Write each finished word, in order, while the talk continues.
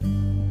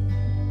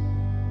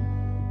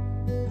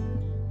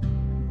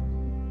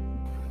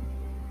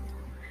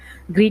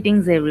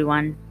Greetings,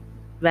 everyone.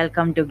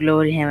 Welcome to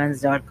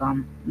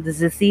gloryheavens.com.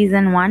 This is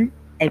season 1,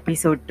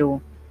 episode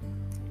 2.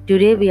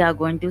 Today, we are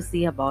going to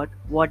see about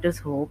what is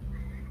hope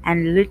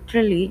and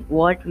literally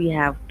what we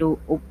have to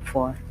hope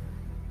for.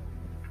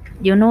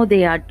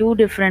 There are two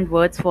different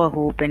words for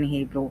hope in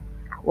Hebrew.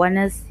 One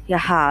is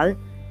yahal,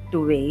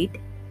 to wait,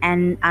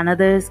 and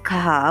another is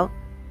kahav,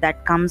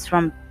 that comes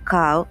from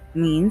kav,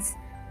 means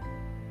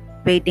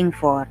waiting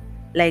for.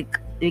 Like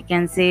we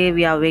can say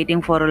we are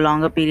waiting for a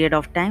longer period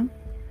of time.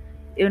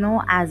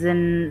 As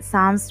in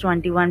Psalms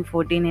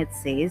 21:14, it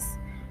says,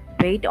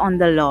 wait on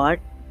the Lord,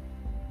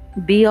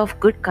 be of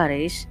good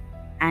courage,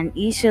 and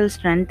he shall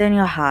strengthen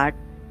your heart.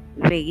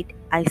 Wait,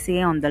 I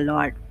say, on the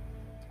Lord.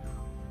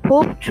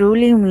 Hope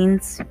truly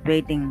means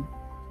waiting.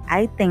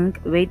 I think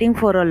waiting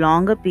for a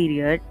longer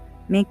period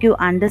make you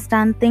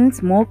understand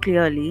things more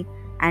clearly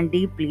and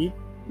deeply,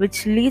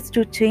 which leads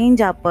to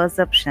change our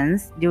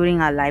perceptions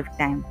during our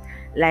lifetime.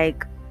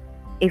 Like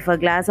if a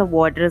glass of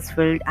water is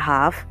filled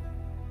half,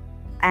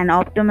 an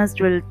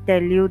optimist will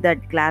tell you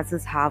that glass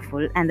is half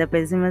full, and the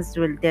pessimist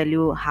will tell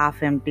you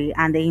half empty,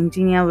 and the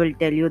engineer will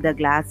tell you the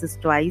glass is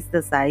twice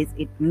the size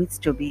it needs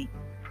to be.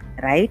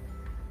 Right?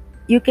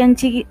 You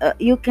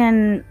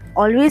can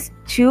always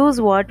choose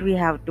what we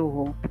have to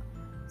hope.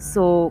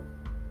 So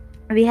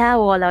we have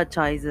all our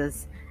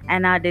choices,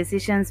 and our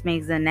decisions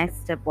makes the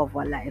next step of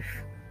our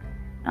life.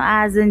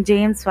 As in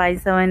James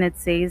 5:7, it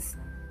says,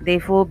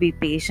 therefore be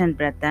patient,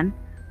 brethren,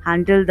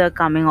 until the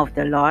coming of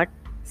the Lord.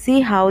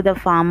 See how the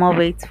farmer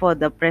waits for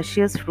the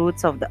precious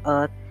fruits of the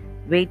earth,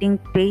 waiting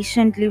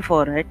patiently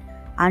for it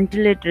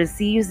until it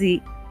receives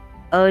the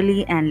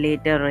early and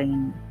later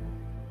rain.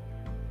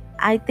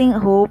 I think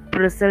hope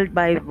results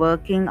by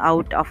working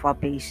out of our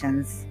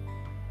patience.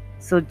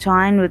 So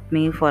join with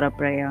me for a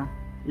prayer.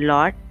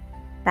 Lord,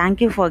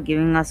 thank you for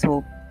giving us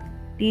hope.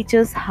 Teach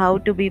us how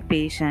to be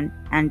patient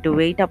and to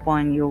wait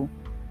upon you,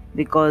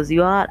 because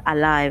you are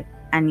alive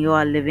and you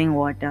are living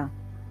water.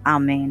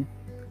 Amen.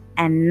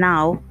 And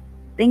now,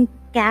 think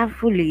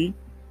carefully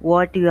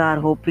what you are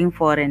hoping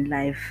for in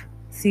life.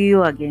 See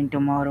you again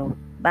tomorrow.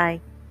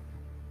 Bye.